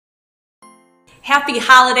Happy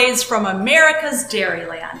holidays from America's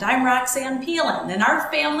Dairyland. I'm Roxanne Peelen, and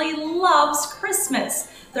our family loves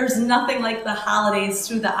Christmas. There's nothing like the holidays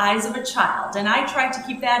through the eyes of a child, and I try to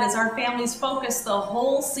keep that as our family's focus the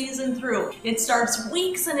whole season through. It starts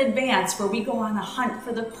weeks in advance where we go on a hunt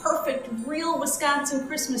for the perfect real Wisconsin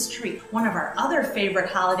Christmas tree. One of our other favorite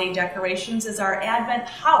holiday decorations is our Advent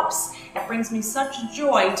house. It brings me such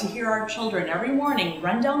joy to hear our children every morning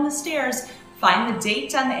run down the stairs, find the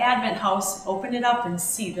date on the Advent house, open it up, and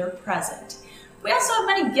see their present. We also have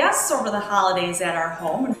many guests over the holidays at our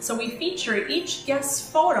home, so we feature each guest's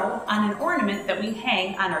photo on an ornament that we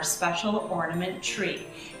hang on our special ornament tree.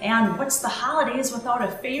 And what's the holidays without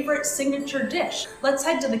a favorite signature dish? Let's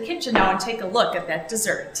head to the kitchen now and take a look at that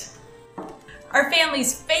dessert. Our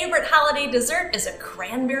family's favorite holiday dessert is a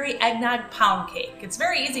cranberry eggnog pound cake. It's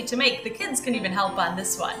very easy to make. The kids can even help on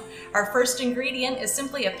this one. Our first ingredient is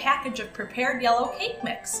simply a package of prepared yellow cake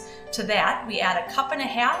mix. To that, we add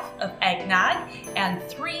 1.5 cups of eggnog and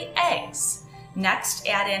 3 eggs. Next,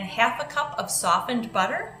 add in 1/2 cup of softened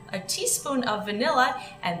butter, a teaspoon of vanilla,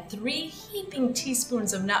 and 3 heaping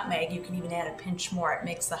teaspoons of nutmeg. You can even add a pinch more. It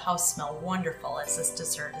makes the house smell wonderful as this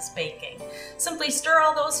dessert is baking. Simply stir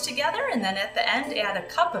all those together, and then at the end, add a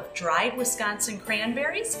cup of dried Wisconsin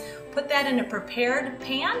cranberries. Put that in a prepared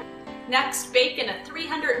pan. Next, bake in a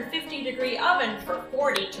 350-degree oven for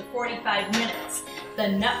 40 to 45 minutes. The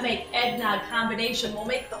nutmeg eggnog combination will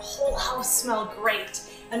make the whole house smell great.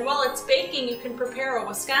 And while it's baking, you can prepare a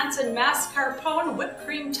Wisconsin mascarpone whipped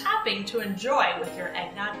cream topping to enjoy with your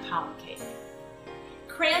eggnog pound cake.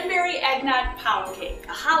 Cranberry eggnog pound cake,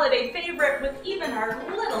 a holiday favorite with even our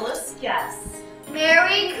littlest guests.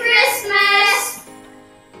 Merry Christmas!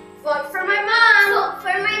 Vote for my mom! Vote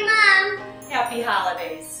for my mom! Happy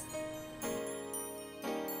holidays!